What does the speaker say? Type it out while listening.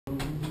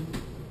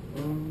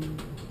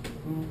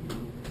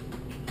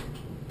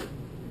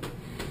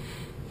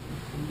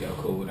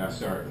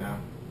start now.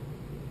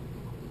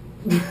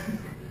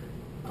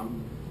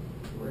 I'm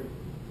great.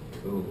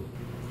 Cool.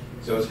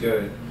 So it's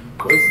good.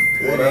 What's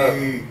good? What up?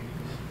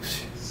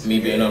 Me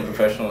being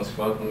unprofessional as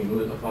fuck when we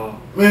lose the phone.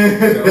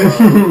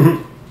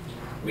 So,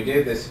 we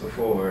did this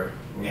before,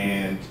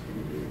 and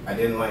I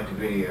didn't like the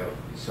video,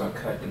 so I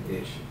cut the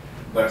dish.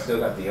 But I still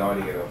got the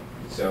audio.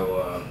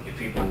 So if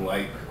people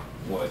like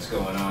what's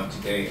going on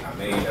today, I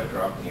may end up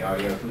dropping the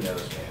audio. Who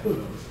knows, man? Who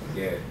knows?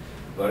 Yeah.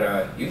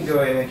 But you can go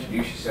ahead and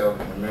introduce yourself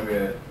and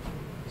remember to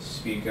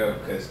speak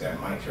up because that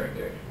mic's right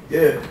there.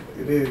 Yeah,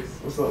 it is.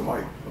 What's up,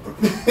 Mike?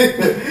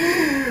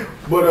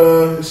 But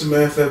it's your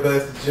man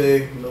FatBa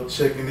Jay, you know,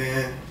 checking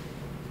in.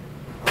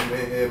 I'm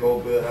in here,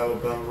 Mobile,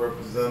 Alabama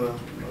representative.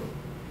 You know,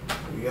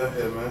 we got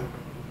here, man.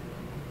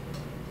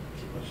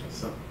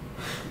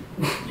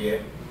 Yeah.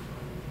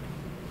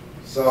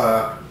 So,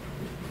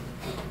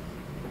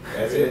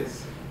 That's it.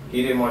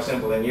 He did more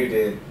simple than you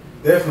did.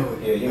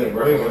 Definitely. Yeah, you need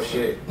working with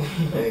shit.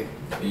 Hey.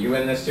 You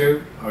in this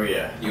too? Oh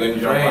yeah. You in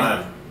the Jump drain?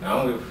 on.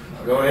 No,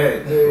 go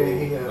ahead.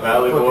 Hey,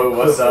 Vali Boi,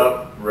 what's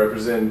up?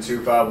 Representing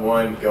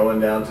 251, going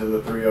down to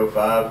the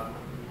 305.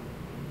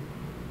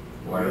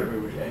 Whatever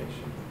we Change.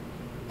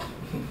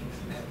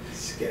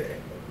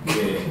 scared.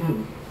 Yeah.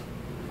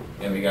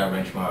 And we got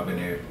Wrench Mobb in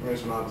there.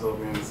 Wrench Mobb's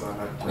over on the side.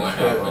 What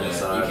happened? You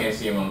can't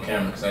see him on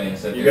camera because I didn't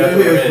set You the got the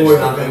Wrench,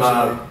 not the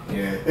Mobb.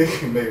 Yeah.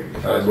 Maybe.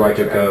 If I was Like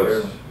your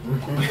Wrench, coast.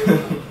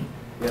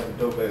 You have a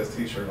dope ass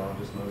t-shirt on,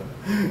 just know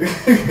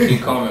that.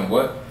 Keep coming,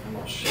 what?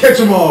 Catch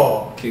 'em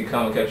all! Keep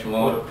coming, catch them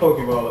With a all.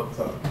 Pokeball up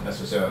top. That's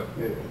what's up.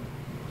 Yeah.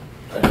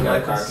 I just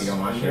got cocky on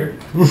my shirt.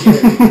 I just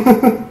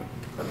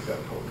got a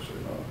polo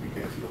shirt on. You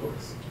can't see the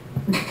hooks.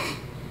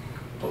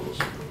 Polo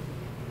shirt.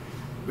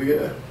 But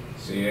yeah.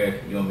 So yeah,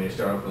 you want me to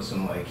start off with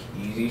some like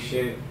easy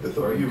shit? It's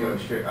Or up to you you, go man.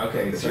 straight?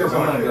 Okay, It's so your I'm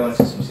gonna podcast. go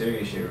into some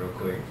serious shit real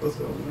quick. Let's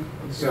go, man.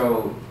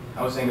 So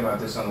I was thinking about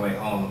this on the way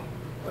home.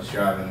 I was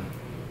driving,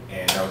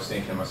 and I was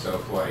thinking to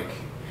myself like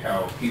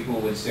how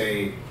people would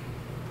say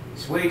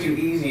it's way too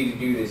easy to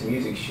do this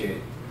music shit.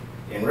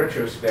 In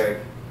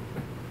retrospect,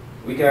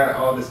 we got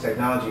all this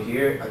technology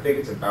here. I think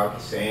it's about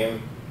the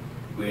same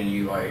when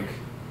you like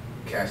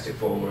cast it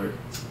forward,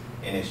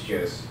 and it's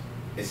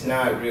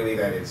not really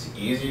that it's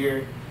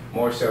easier.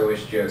 More so,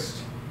 it's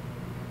just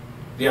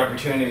the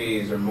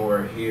opportunities are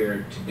more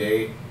here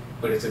today,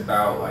 but it's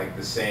about like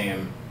the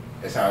same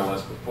as how it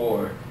was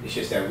before. It's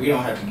just that we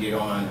don't have to get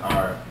on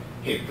our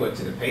hit foot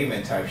to the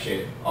pavement type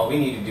shit. All we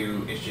need to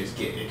do is just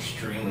get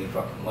extremely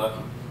fucking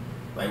lucky.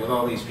 Like with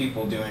all these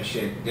people doing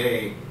shit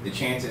today, the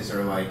chances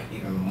are like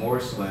even more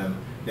slim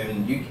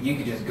than you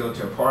could just go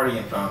to a party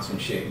and find some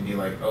shit and be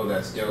like, oh,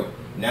 that's dope.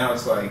 Now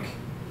it's like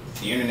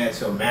the internet's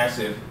so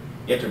massive,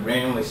 you have to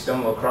randomly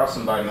stumble across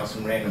somebody on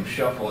some random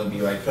shuffle and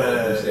be like,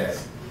 oh, who's that?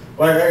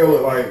 Like, I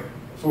look like,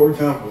 for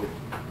example,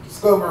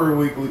 Discover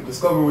Weekly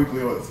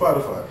on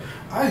Spotify.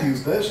 I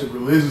use that shit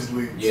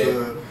religiously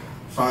to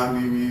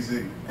find new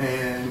music,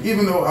 and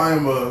even though I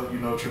am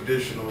a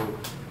traditional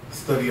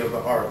study of the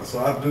art, so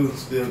I do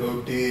still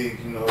go dig,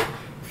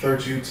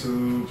 search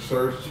YouTube,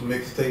 search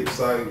mixtape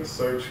sites,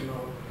 search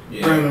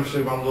random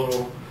shit on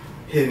little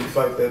hidden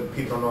sites that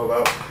people don't know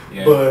about.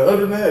 Yeah. But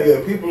other than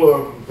that, people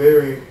are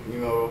very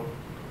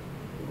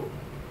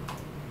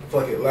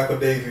fuck it,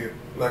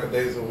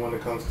 lackadaisical when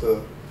it comes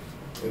to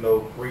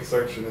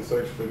researching and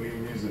searching for new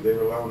music. They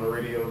rely on the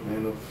radio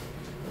and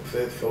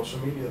social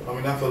media. I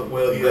mean, not for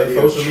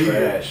social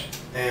media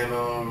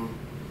and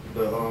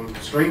the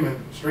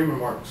streaming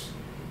marks.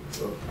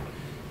 So,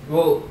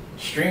 well,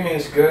 streaming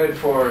is good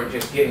for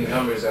just getting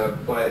numbers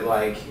up, but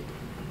like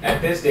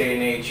at this day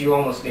and age, you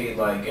almost need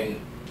like an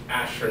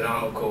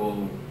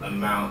astronomical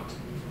amount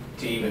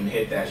to even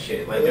hit that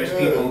shit. Like there's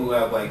people who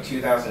have like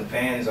 2,000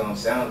 fans on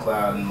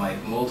SoundCloud and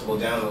like multiple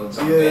downloads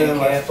on Bandcamp.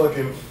 Like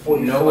fucking 44,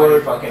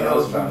 nobody fucking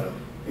knows about them.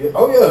 Yeah.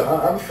 Oh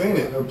yeah, I've seen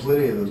it. I know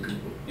plenty of those people.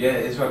 Yeah,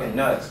 it's fucking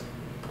nuts.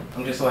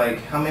 I'm just like,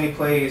 how many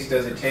plays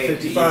does it take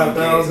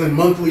 55,000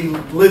 monthly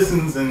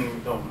listens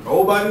and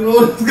nobody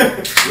knows this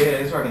guy. Yeah,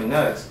 it's fucking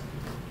nuts.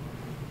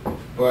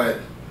 But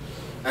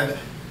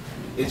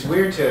it's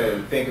weird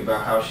to think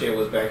about how shit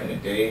was back in the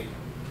day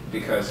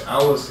because I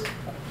was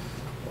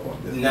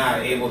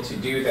not able to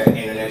do that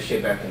internet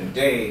shit back in the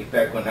day.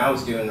 Back when I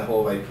was doing the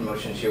whole like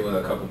promotion shit with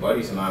a couple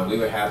buddies of mine, we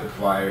would have the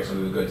flyers and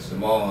we would go to the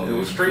mall. And It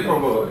was street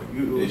promo.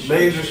 It was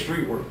major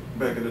street work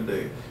back in the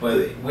day.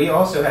 But we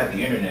also had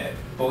the internet.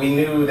 But we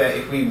knew that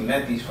if we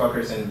met these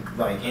fuckers in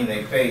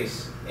their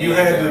face, You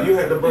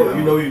had to both.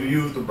 You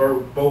used the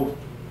both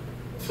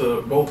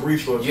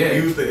resources. Yeah.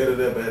 You used the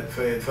internet at the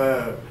same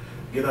time.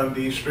 Get on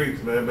these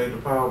streets, man. Make the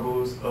power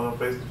moves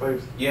face to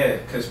face. Yeah,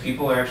 because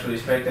people actually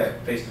respect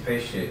that face to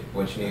face shit.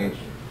 What you need.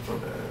 I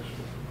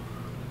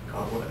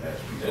want to ask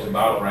you. There's a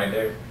bottle right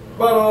there.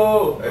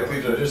 Bottle. Hey,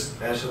 TeeJae,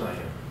 just ask it on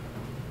here.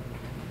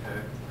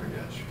 Okay, I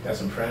got you. That's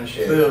some friend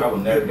shit. Still, I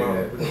would never do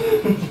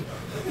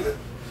that.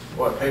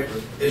 What paper?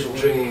 It's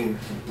James.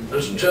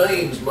 It's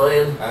James,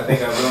 man. I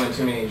think I've ruined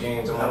too many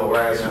jeans. I'm gonna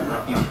wear some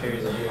few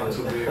pairs of I'm jeans.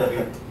 too big.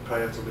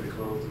 Too many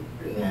clothes.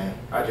 Yeah,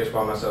 I just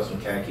bought myself some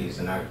khakis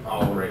and I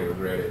already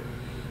regret it.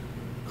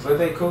 But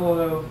they cool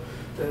though.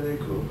 They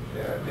cool.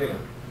 Yeah, I dig 'em.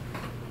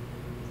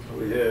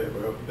 Oh yeah,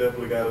 bro.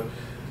 Definitely gotta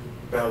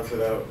balance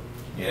it out.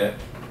 Yeah.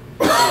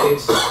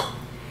 It's,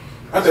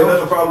 I think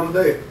that's a problem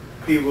today.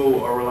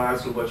 People are relying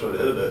too much on the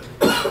internet.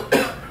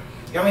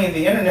 I mean,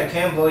 the internet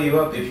can blow you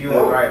up if you in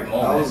the right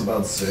moment. I was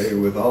about to say,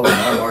 with all of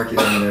my marketing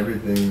and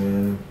everything,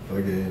 man,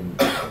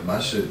 fucking, my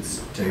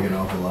shit's taking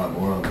off a lot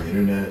more on the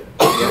internet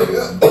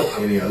than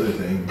any other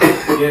thing.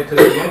 Yeah, because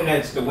the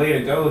internet's the way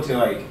to go to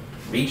like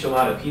reach a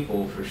lot of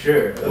people for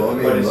sure. Well, I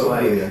mean, but it's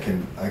locally, like,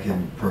 I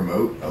can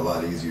promote a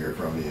lot easier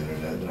from the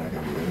internet than I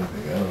can do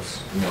anything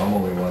else. You know, I'm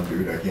only one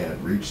dude. I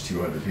can't reach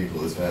 200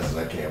 people as fast as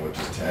I can with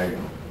just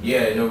tagging.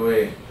 yeah, no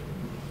way.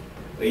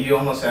 But you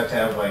almost have to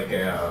have like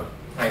a,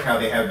 like how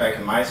they have back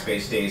in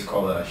MySpace days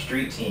called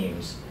street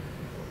teams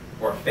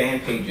or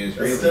fan pages.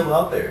 Really. It's still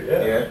out there,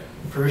 yeah. Yeah.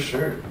 For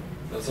sure.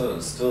 That's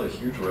still a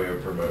huge way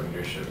of promoting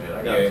your shit, man.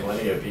 I got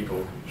plenty of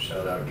people.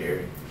 Shout out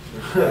Gary.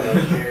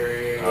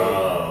 Gary.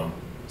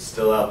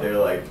 Still out there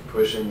like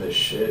pushing the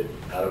shit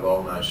out of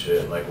all my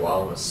shit, like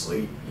while I'm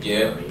asleep. You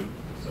know what I mean?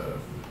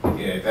 So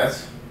yeah,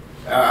 that's.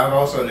 I've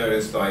also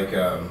noticed like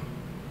the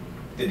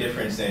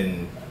difference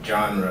in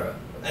genre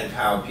and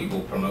how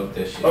people promote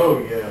this shit. Oh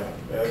yeah.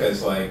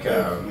 Because like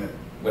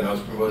when I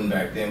was promoting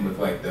back then with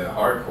like the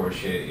hardcore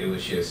shit, it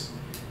was just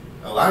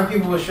a lot of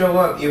people would show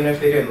up even if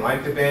they didn't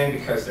like the band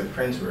because their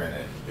friends were in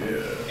it.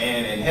 Yeah.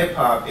 And in hip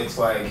hop, it's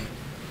like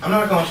I'm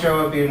not gonna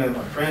show up even if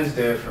my friends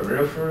did for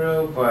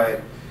real,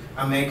 but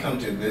I may come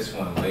to this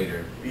one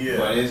later. Yeah.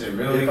 But is it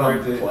really if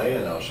worth I'm it?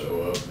 playing, I'll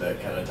show up. That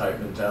kind of type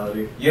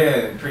mentality.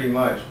 Yeah, pretty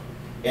much.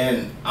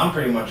 And I'm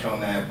pretty much on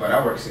that, but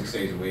I work 6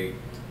 days a week,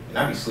 and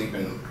I be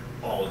sleeping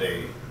all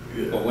day.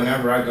 Yeah. But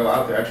whenever I go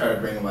out there, I try to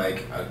bring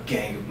like a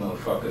gang of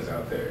motherfuckers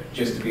out there,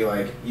 just to be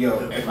like,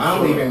 yo, if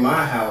I'm leaving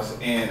my house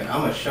and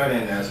I'm a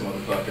shut-in ass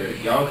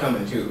motherfucker, y'all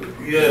coming too.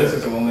 Yeah. This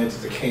is a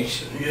momentous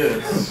occasion.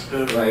 Yes.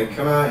 Like,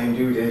 come out and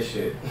do this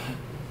shit.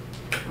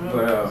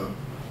 But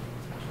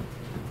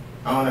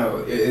I don't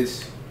know.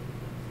 It's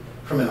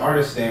from an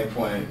artist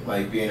standpoint,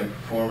 like being a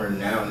performer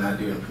now, not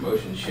doing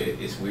promotion shit.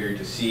 It's weird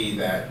to see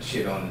that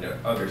shit on the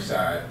other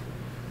side,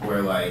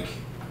 where like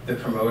the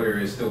promoter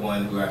is the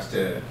one who has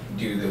to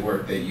do the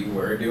work that you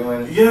were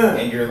doing. Yeah.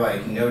 And you're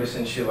like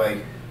noticing shit like,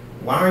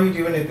 why are you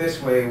doing it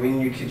this way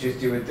when you could just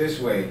do it this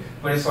way?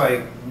 But it's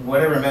like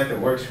whatever method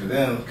works for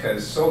them,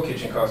 because Soul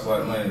Kitchen costs a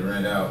lot of money to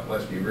rent out.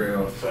 Let's be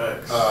real.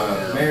 Facts.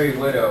 Married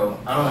Widow,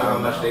 I don't know how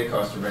much they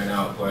cost to rent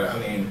out, but I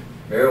mean.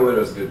 Married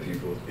Widow's good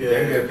people. Yeah,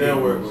 They're good they'll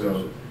people, work with so,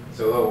 you.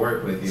 so they'll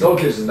work with you. Soul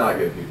Kitchen's not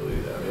good people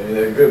either. I mean,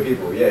 they're good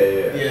people.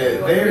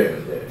 Yeah.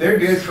 They're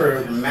good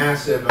for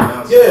massive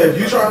amounts. Yeah, if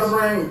you try to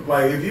bring,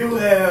 like, if you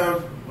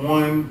have,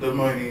 1, the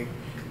money,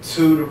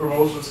 2, the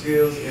promotional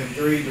skills, and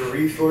 3, the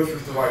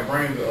resources to, like,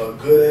 bring a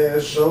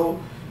good-ass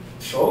show,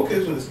 Soul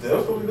Kitchen is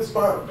definitely the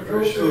spot to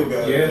go to,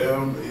 guys. Yeah.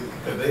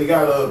 Because they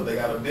got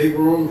a big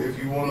room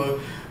if you want to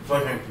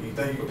fucking, you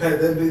think you can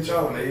pack that bitch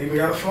out. And they even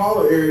got a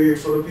smaller area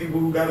for the people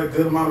who got a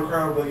good amount of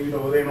crowd, but, you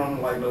know, they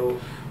don't, like, no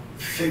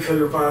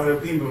 600,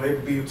 500 people. They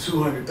could be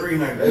 200,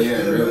 300. That's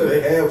still good.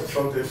 They have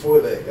something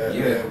for that, guys.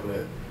 Yeah.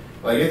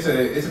 Like it's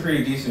a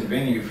pretty decent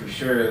venue for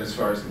sure as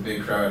far as the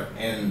big crowd,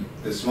 and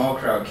the small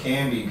crowd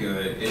can be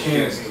good. It's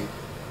just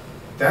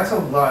that's a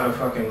lot of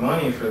fucking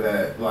money for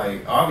that.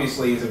 Like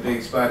obviously it's a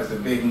big spot, it's a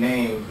big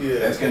name. Yeah.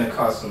 That's gonna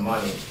cost some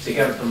money. So you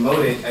gotta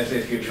promote it as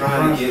if you're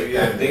trying to get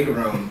that big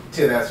room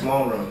to that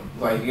small room.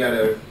 Like you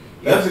gotta.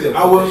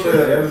 I will say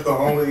that's the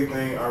only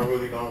thing I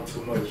really don't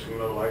too much, you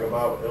know, like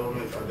about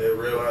Elements. I did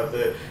realize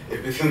that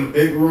if it's in the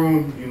big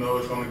room, you know,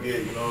 it's gonna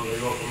get, you know, they're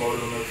gonna promote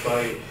it on the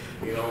site.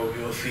 You know,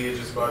 you'll see it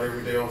just about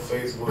every day on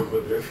Facebook,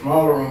 but the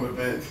smaller room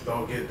events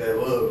don't get that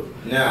love.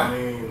 No. I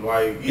mean,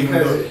 like,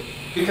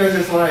 because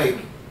it's like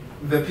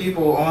the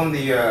people on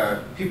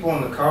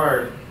the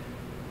card,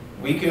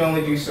 we can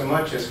only do so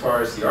much as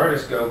far as the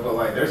artists go, but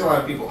like there's a lot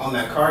of people on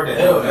that card that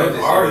don't know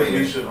this artists, area.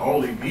 we should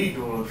only be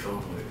doing so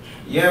much.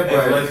 Yeah,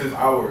 but unless it's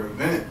our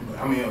event.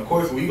 I mean, of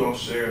course, we gonna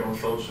share it on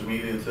social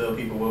media and tell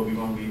people what we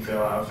gonna be,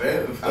 tell our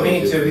fans and stuff. I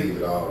mean, just to leave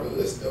it all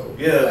to us though.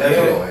 Yeah,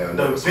 Like,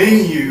 the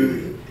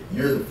venue.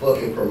 You're the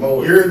fucking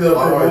promoter. You're the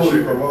Why aren't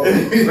you promoter.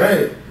 promoting?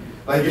 right.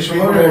 Like Your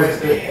your promoter is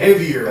the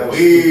heavier, That way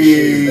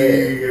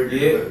heavier.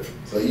 Yeah.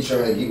 So you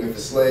trying to get me for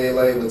slave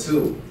labor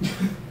too?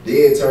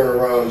 Then turn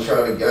around and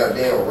try to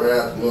goddamn run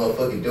out the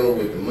motherfucking door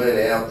with the money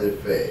after the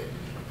fact.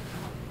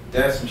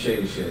 That's some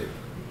shady shit.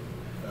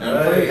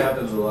 It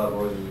happens a lot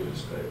more than you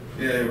expect.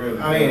 Yeah, it really.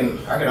 I mean,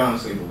 I could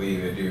honestly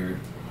believe it, dude.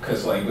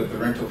 Cause like with the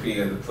rental fee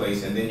of the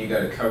place, and then you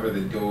gotta cover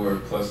the door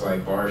plus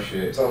like bar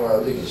shit. Talking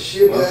about looking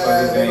shit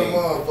Motherfuckers and a ain't-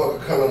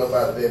 motherfucker coming up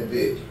out that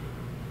bitch.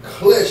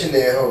 Clutching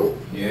that hoe.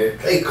 Yeah.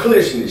 They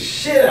clutching the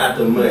shit out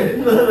the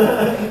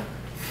money.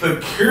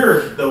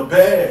 Secure the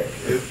bag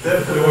is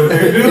definitely what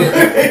they're doing.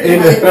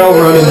 NFL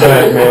running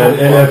back, man.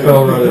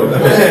 NFL running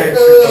back.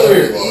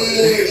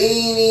 He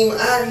ain't even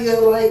out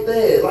here like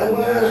that. Like,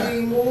 why is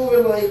he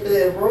moving like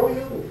that, bro? You,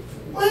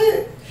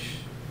 what?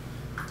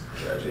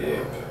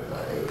 Yeah.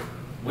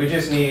 We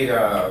just need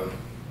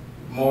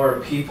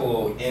more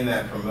people in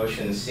that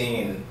promotion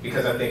scene,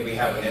 because I think we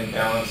have an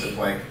imbalance of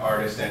like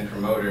artist and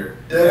promoter.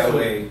 That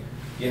way,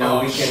 you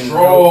know, we can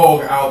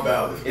strong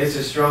outbalance. It's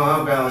a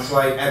strong outbalance.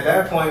 Like at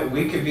that point,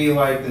 we could be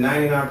like the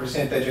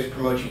 99% that just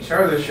promote each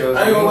other's shows.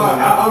 I ain't gonna lie,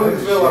 I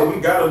honestly feel like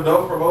we got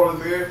enough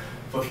promoters here.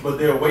 But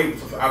they're waiting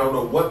for, I don't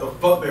know what the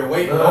fuck they're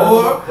waiting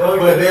for,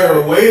 but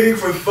they're waiting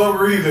for some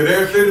reason.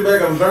 They're sitting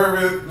back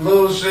observing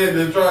little shit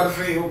and trying to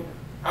see,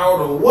 I don't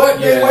know what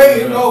they're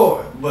waiting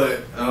on,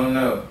 but I don't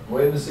know.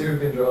 Waiting to see who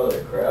can draw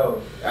that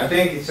crowd. I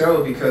think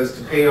so, because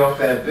to pay off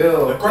that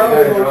bill, the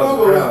crowd ain't gonna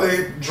come unless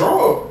they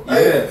draw.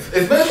 Yeah.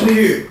 Especially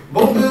here.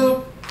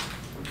 Mobile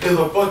is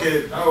a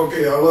fucking, I don't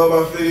care, I love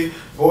my city,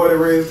 born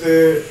and raised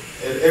here,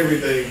 and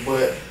everything,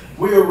 but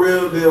we're a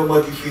real deal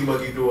monkey see,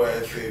 monkey do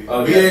ass city.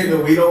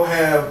 We don't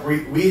have,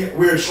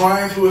 we're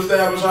trying to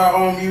establish our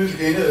own music,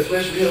 and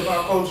especially hip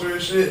hop culture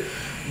and shit,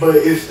 but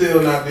it's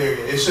still not there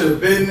yet. It should have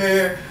been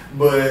there,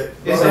 but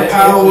the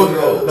power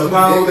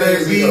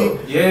that be,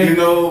 you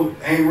know,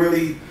 ain't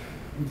really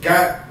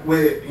got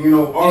with, you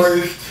know,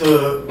 artists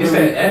to it's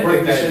really that ethic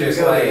break that shit just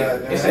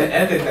together, like it's that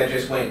ethic that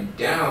just went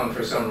down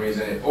for some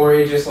reason, or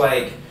it just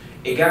like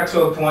it got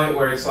to a point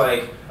where it's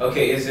like,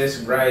 okay, is this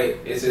right?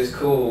 Is this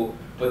cool?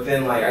 But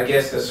then, like, I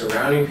guess the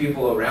surrounding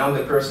people around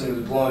the person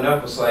who's blowing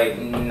up was like,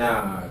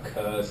 nah,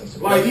 cuz.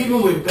 Like,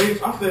 even with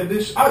Daze, I said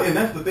this, and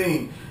that's the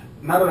thing.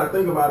 Now that I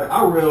think about it,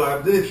 I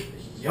realized this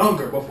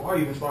younger, before I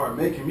even started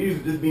making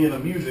music, just being a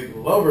music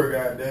lover,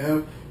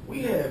 goddamn.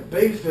 We had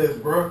Bass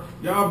Fest, bro.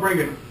 Y'all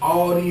bringing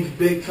all these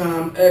big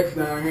time acts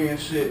down here and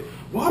shit.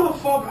 Why the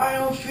fuck I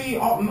don't see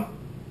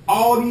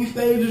all these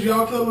stages?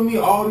 Y'all telling me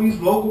all these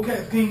local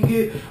cats can't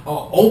get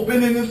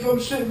opening and some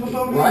shit for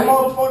some of these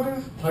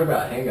motherfuckers? Talk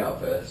about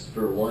Hangout Fest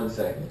for 1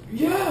 second.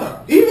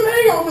 Yeah, even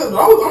Hangout Fest.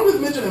 I'm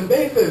just mentioning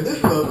Bass Fest. This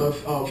is a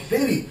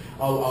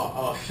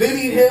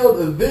city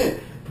held event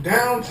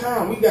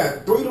downtown. We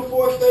got 3 to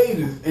 4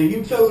 stages, and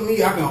you telling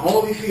me I can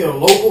only see a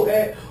local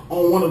act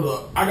on one of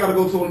the? I gotta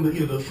go to one of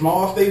either the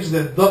small stages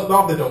that's ducked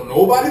off that don't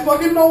nobody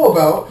fucking know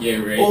about. Yeah,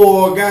 right.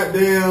 Or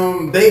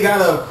goddamn, they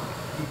gotta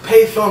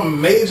pay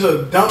some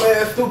major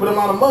dumbass stupid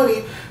amount of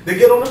money to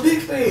get on the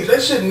big stage.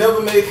 That shit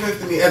never made sense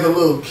to me as a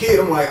little kid.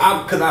 I'm like,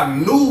 cause I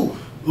knew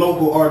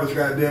local artists,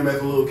 goddamn, as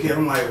a little kid.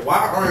 I'm like,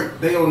 why aren't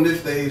they on this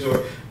stage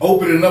or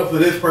opening up for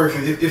this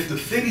person? It's the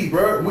city,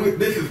 bro.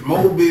 This is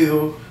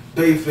Mobile,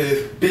 Bass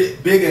Fest,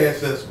 big ass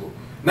festival.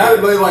 Now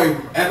that like,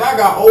 as I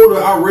got older,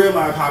 I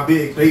realized how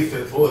big Bass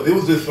Fest was. It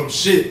was just some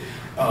shit,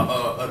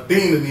 a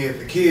thing to me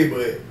as a kid.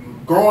 But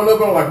growing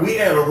up, I'm like, we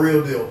had a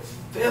real deal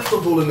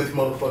festival in this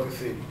motherfucking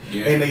city.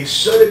 Yeah. And they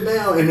shut it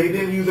down and they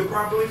didn't use it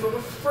properly for the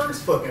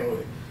first fucking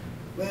way.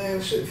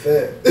 Man, shit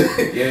sad.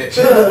 Yeah.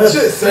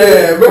 shit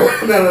sad,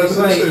 bro. No, it's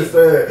like, shit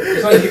sad.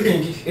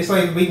 It's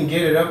like we can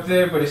get it up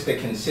there, but it's the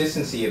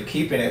consistency of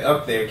keeping it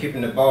up there,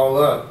 keeping the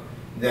ball up,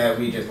 that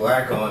we just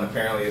lack on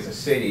apparently as a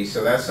city.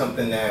 So that's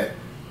something that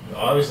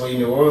obviously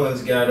New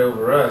Orleans got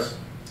over us.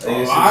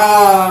 A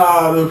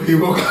lot of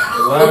people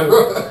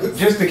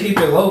just to keep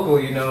it local,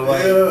 you know,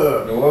 like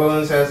New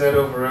Orleans has that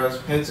over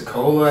us,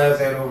 Pensacola has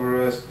that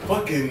over us.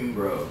 Fucking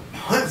bro,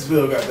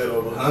 Huntsville got that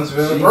over us.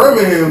 Huntsville,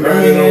 Birmingham got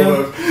that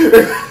over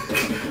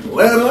us.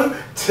 Atlanta,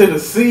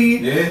 Tennessee,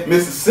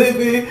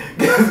 Mississippi,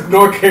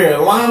 North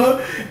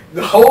Carolina,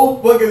 the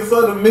whole fucking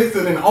Southern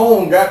Mixing and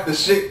on got the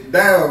shit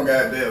down,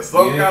 goddamn.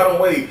 Some kind of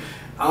way.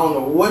 I don't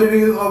know what it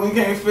is, or we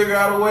can't figure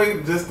out a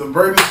way just to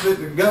bring this shit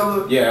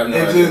together. Yeah, I'm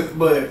not.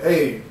 But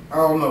hey, I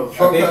don't know.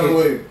 Some kind of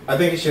way. I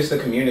think it's just a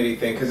community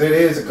thing, because it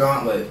is a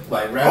gauntlet.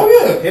 Like rap,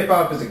 hip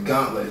hop is a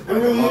gauntlet. It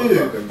really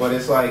is. But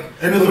it's like,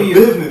 and it's a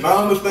business. I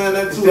understand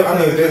that too.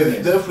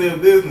 It's definitely a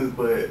business,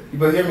 but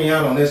hear me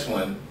out on this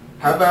one.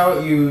 How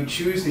about you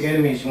choose the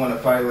enemies you want to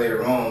fight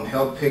later on,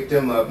 help pick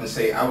them up, and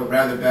say, I would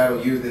rather battle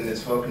you than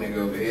this fuck nigga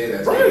over here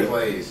that's getting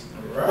plays.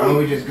 Why don't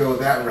we just go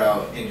that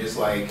route and just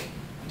like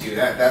do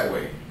that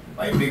way?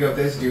 Like pick up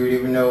this dude,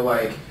 even though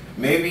like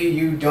maybe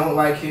you don't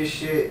like his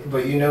shit,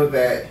 but you know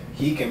that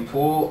he can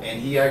pull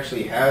and he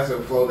actually has a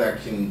flow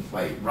that can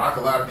like rock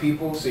a lot of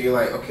people. So you're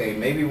like, okay,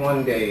 maybe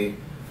one day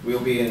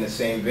we'll be in the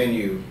same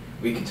venue.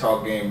 We can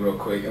talk game real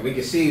quick, and we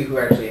can see who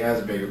actually has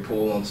a bigger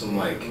pull on some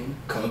like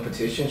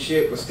competition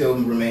shit, but still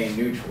remain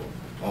neutral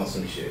on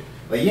some shit.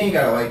 Like you ain't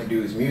gotta like to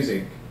do his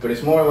music, but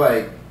it's more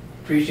like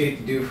appreciate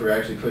the dude for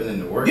actually putting in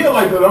the work. Yeah,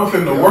 like I'm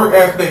saying the work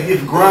aspect,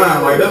 his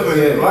grind. Like that's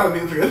a lot of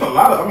music. It's a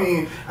lot of. I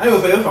mean, I ain't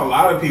gonna say there's a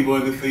lot of people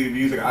in this city of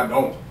music I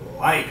don't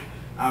like.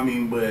 I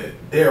mean, but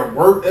their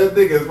work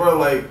ethic is well,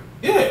 like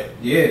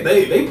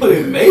they put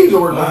in major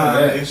work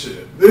behind that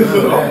shit.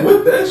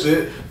 With that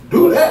shit,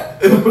 do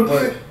that.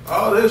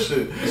 All that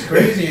shit. It's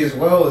crazy as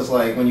well as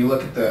like when you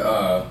look at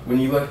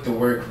the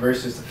work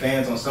versus the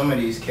fans on some of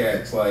these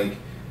cats. Like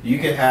you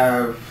could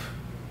have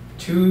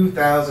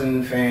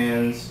 2,000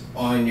 fans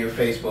on your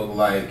Facebook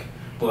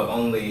but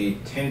only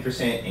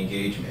 10%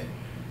 engagement,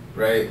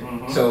 right?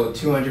 Mm-hmm. So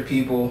 200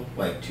 people,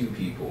 like 2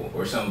 people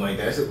or something like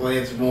that.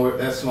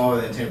 That's smaller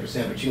than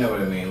 10%, but you know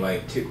what I mean.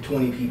 Like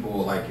 20 people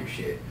will like your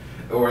shit,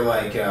 or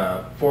like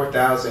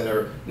 4,000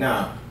 or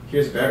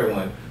Here's a better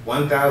one.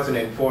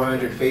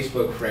 1,400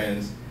 Facebook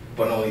friends,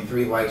 but only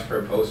 3 likes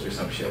per post or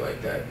some shit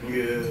like that.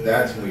 Yeah.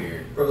 That's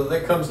weird. Bro,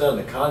 that comes down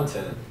to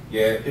content.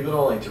 Yeah. People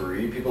don't like to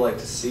read, people like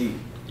to see.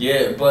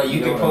 Yeah, but you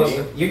know can what post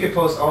I mean? you can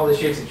post all the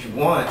shit that you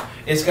want.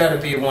 It's gotta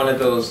be one of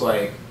those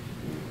like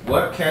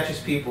what catches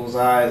people's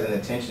eyes and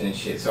attention and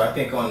shit. So I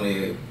think on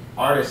the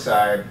artist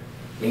side,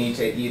 we need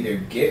to either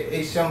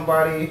get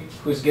somebody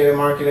who's good at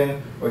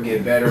marketing or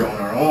get better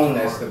on our own.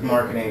 That's the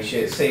marketing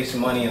shit. Save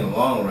some money in the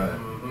long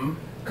run.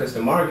 Because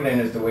the marketing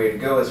is the way to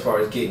go as far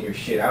as getting your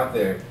shit out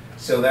there.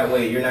 So that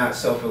way you're not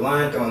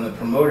self-reliant on the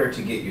promoter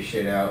to get your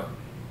shit out.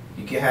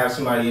 You can have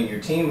somebody in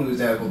your team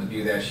who's able to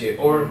do that shit.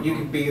 Or you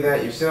could be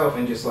that yourself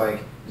and just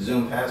like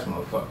zoom past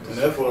motherfuckers. And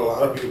that's what a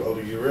lot of people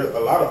do. A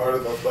lot of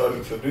artists are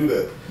starting to do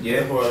that. Yeah.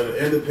 That's why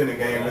the independent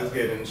game is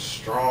getting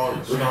stronger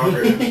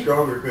and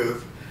stronger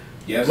because,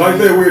 Yes, like I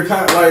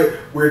said,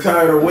 we're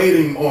tired of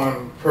waiting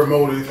on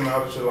promoters and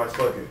all that shit. Like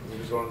fuck it, we're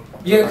just gonna.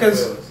 Yeah,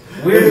 because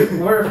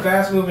we're a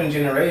fast moving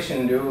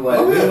generation, dude. Like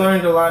we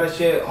learned a lot of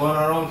shit on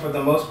our own for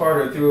the most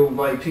part, or through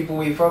like people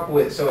we fuck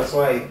with. So it's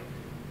like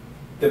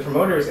the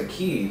promoter is a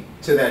key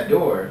to that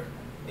door.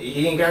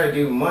 He ain't got to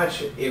do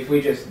much if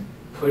we just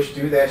push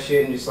through that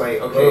shit and just like,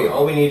 okay,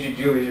 all we need you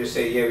to do is just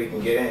say, yeah, we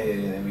can get in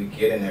it, and then we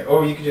get in there.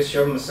 Or you can just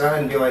shove them aside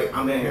and be like,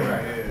 I'm in here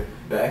right now.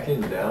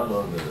 Backing down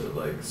on the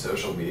like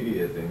social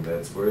media thing,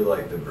 that's where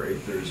like the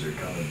breakthroughs are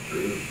coming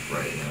through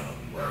right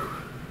now. Like,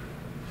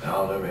 I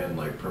don't know, man,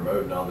 like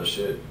promoting all the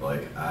shit,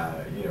 like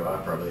I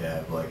probably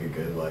have like a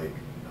good like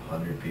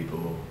 100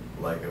 people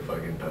like a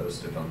fucking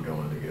post if I'm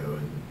going to go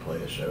and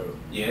play a show.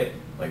 Yeah.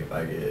 Like if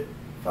I get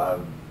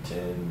 5,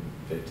 10,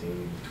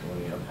 15,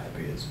 20, I'm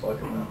happy as fuck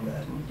about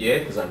that. Yeah.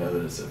 Because I know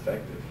that it's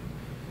effective.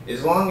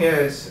 As long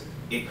as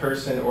a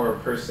person or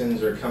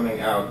persons are coming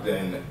out,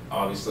 then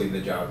obviously the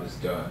job is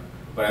done.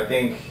 But I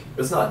think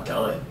It's not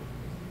done.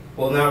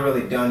 well, not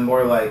really done,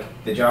 more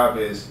like the job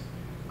is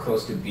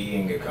close to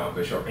being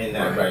accomplished or in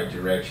that right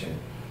direction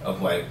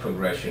of like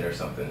progression or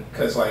something.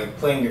 Because like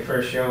playing your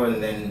first show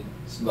and then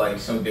like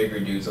some bigger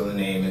dudes on the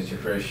name is your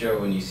first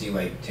show and you see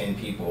like 10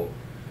 people,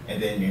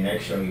 and then your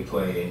next show you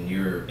play and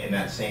you're in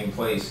that same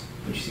place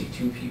but you see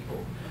 2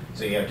 people.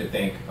 So you have to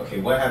think,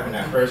 okay, what happened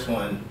that first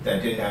one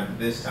that didn't happen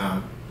this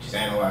time? Just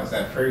analyze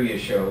that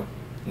previous show.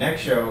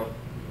 Next show,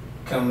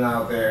 coming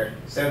out there,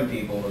 7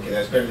 people, okay,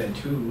 that's better than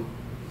 2,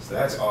 so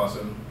that's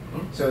awesome.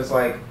 So it's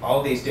like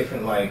all these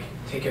different like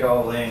take it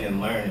all in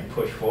and learn and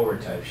push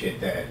forward type shit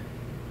that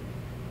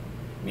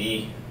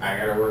I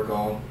gotta work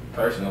on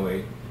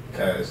personally,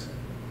 because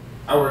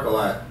I work a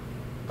lot,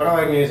 but I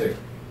like music.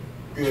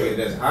 I treat it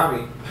as a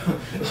hobby,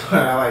 but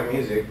I like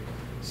music.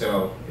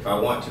 So if I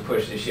want to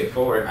push this shit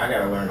forward, I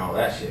gotta learn all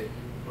that shit.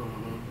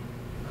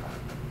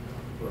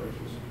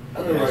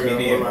 That's me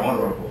being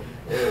vulnerable.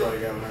 Everybody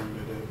gotta learn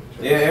to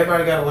do. Yeah,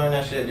 everybody gotta learn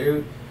that shit,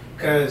 dude.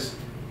 Cause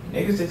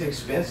niggas is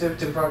expensive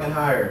to fucking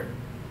hire.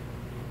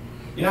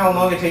 You know how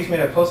long it takes me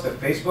to post a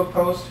Facebook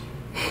post?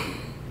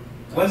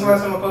 When's the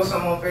last time I posted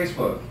something on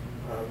Facebook?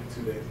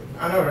 2 days ago.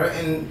 I know, right?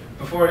 And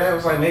before that, it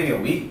was like maybe a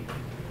week.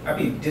 I'd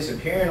be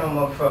disappearing on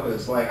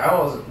motherfuckers. Like, I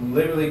was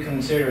literally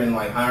considering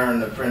like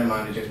hiring a friend of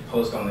mine to just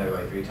post on there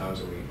like 3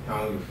 times a week.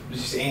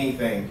 Just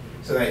anything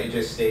so that it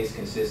just stays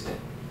consistent.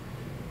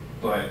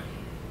 But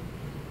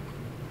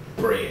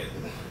bread.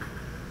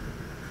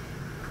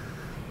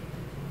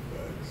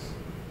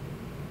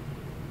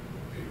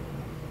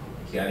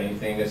 Got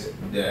anything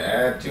to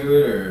add to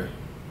it, or?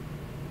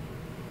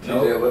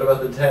 TeeJae, what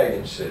about the tag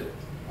and shit?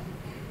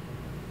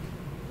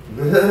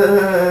 Don't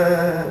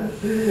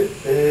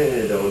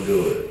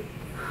do it.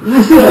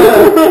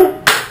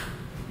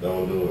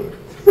 Don't do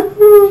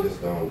it.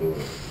 Just don't do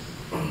it.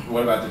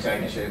 What about the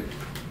tagging shit?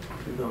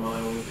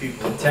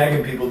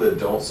 Tagging people that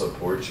don't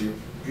support you.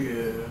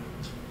 Yeah.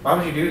 Why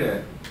would you do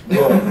that?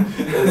 Well,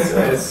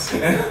 it's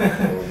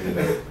Don't do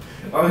that.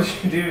 Why would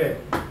you do that?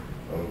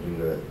 Don't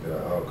do that.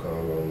 The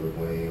outcome will look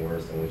way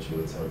worse than what you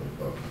were talking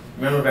about.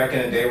 Remember back in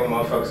the day when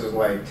motherfuckers was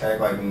like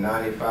tag like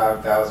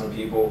 95,000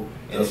 people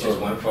and it's just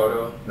one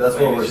photo? That's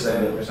Like, what we're it's just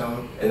saying. or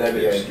something? And that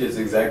Yeah. is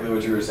exactly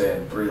what you were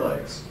saying. 3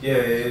 likes. Yeah,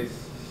 it's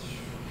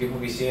people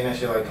be seeing that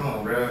shit like, come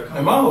on, bro. Come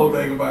And my whole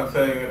thing about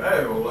tagging, I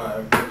ain't gonna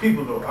lie,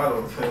 people know I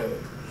don't tag.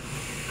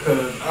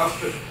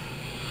 Cause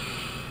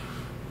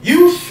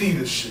you see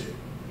the shit.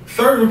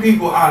 Certain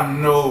people I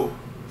know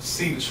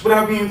see the shit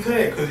without being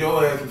tagged. Cause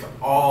your ass is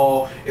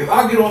all, if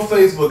I get on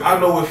Facebook, I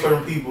know it's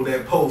certain people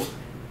that post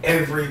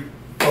every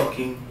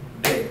fucking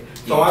day.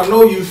 So I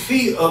know you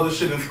see other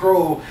shit and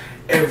scroll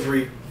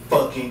every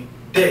fucking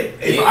day.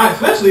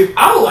 Especially if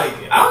I like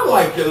it. I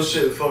like your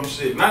shit, some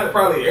shit. Not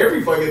probably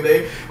every fucking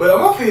day, but if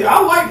I feel I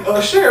like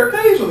a share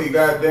occasionally,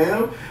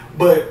 goddamn.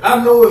 But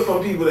I know it's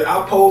some people that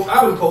I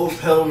done post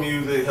hella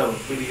music, hella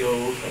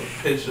videos, hella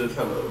pictures,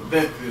 hella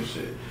events and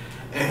shit.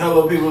 And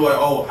hella people like,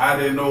 oh, I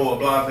didn't know, or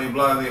blase,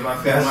 blase, if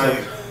I said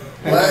like,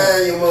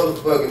 Why your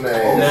motherfucking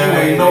name? You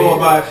ain't know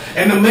about it.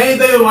 And the main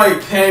thing,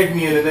 like, tag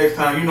me in the next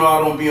time. You know I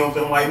don't be on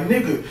film. Like,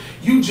 nigga,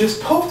 you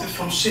just posted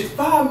some shit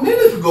 5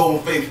 minutes ago on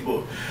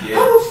Facebook. Yeah.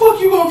 How the fuck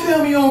you gonna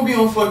tell me you don't be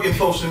on fucking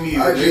social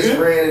media, I just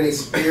nigga? ran an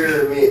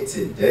experiment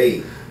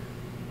today.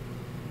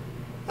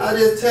 I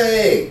just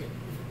tagged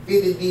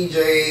 50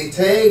 DJs.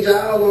 Tagged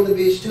y'all on the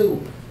bitch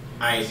too.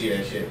 I ain't see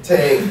that shit.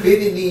 Tagged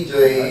 50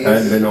 DJs. I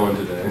hadn't been on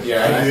today.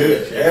 Yeah, I didn't see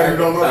that shit. Yeah,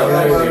 don't know.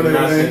 I I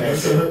not seen that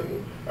shit.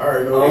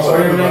 already know Oh, what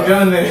sorry, he's that talking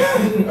gun about.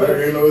 there. I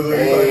already know what he's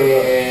talking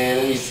about. And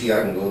let me see,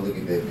 I can go look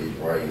at that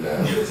bitch right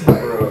now. It's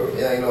like,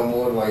 it ain't no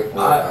more than like 4 or 5.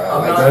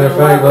 I'm Like, not Matter of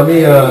gonna fact, lie. let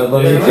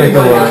me take a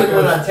I look.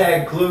 when I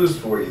tag clues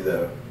for you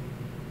though.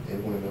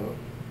 it went up.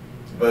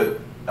 But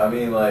I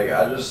mean, like,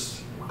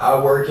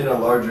 I work in a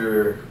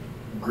larger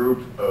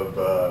group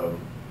of.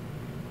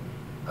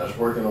 I just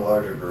work in a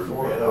larger group,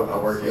 man. I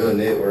work Your in.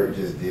 network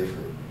just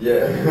different.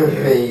 Yeah.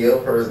 And your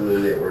personal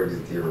network is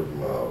different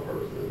from our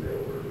personal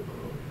network.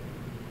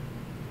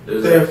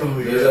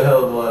 Definitely, There's yeah. a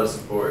hell of a lot of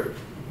support.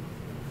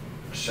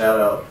 Shout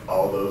out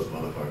all those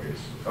motherfuckers.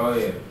 Oh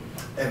yeah.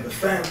 And the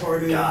sad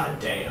part is, God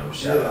damn.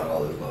 Shout out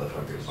all those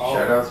motherfuckers.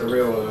 Shout out to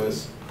real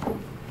ones.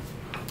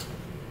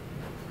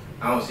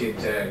 I don't see a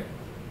tag.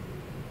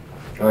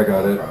 I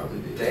got it.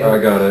 Probably did. Damn. I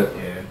got it.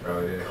 Yeah,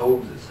 probably did.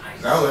 Cold is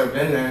I would have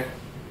been there.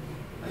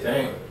 I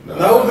think. no,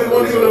 it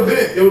wasn't even an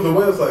event. It was a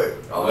website.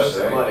 Oh,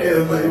 somebody. Yeah,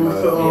 it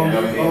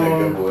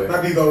was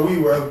not these are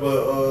WeWork,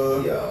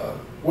 but Yeah.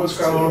 what's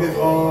called on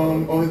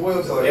his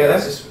website. Yeah,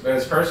 that's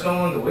his personal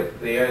one. The whip.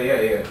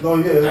 Yeah. No,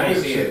 yeah, I ain't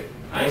see it.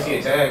 I ain't see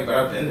a tag, but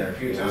I've been there a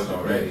few times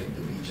already.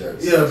 The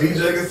BJ. Yeah,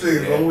 VJ can see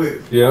it on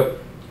with. Yep.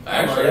 I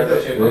actually have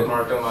that shit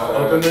bookmarked on my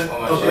Up in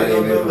on my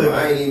there? shit.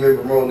 I ain't even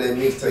promoting that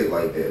mixtape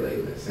like that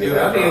lately. Since Dude,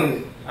 I dropped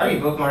it. I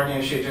be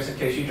bookmarking shit just in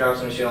case you drop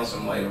some shit on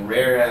some like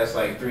rare ass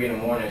like 3 in the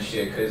morning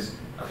shit, cause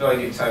I feel like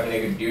you're the type of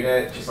nigga to do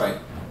that, just like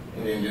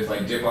and then just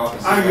like dip off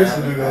and see I what used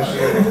to happens. do that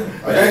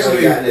shit. I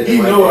Actually, got it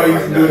he right know I there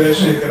used to right do now. that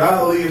shit, cause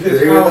I leave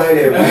his Everything house that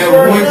at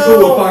right 1,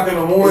 2 o'clock in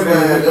the morning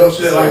and some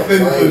shit like I ain't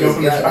this.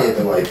 just got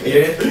nothing like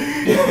that.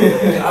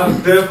 Yeah. I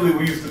definitely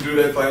we used to do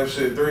that type of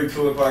shit 3,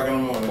 2 o'clock in the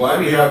morning. Well,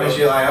 I be dropping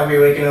shit like I be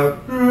waking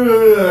up.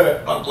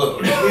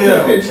 Upload.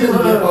 Yeah,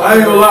 I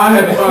ain't gonna lie, I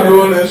had to start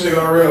doing that shit.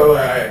 I realized,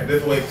 alright,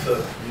 this wakes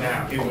up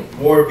now.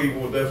 More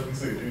people will definitely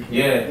see it.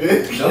 Yeah,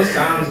 those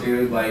times,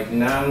 dude, like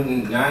 9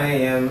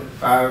 a.m.,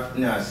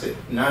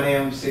 9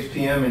 a.m., 6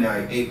 p.m., and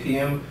like 8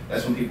 p.m.,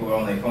 that's when people are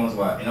on their phones a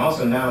lot. And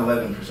also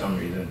 9/11 for some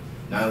reason.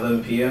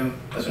 9/11 p.m.,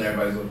 that's when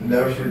everybody's looking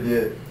Never for shit.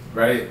 forget.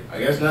 Right? I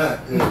guess not.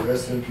 Yeah,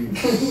 rest in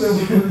peace.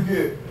 Never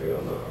forget.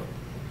 Hell no.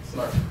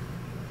 Smart.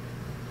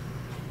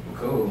 Well,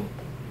 cool.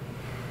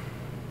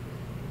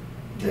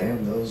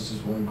 Damn, that was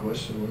just one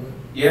question, wasn't it?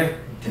 Yeah,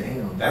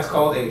 Damn. that's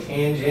called a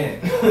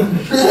tangent.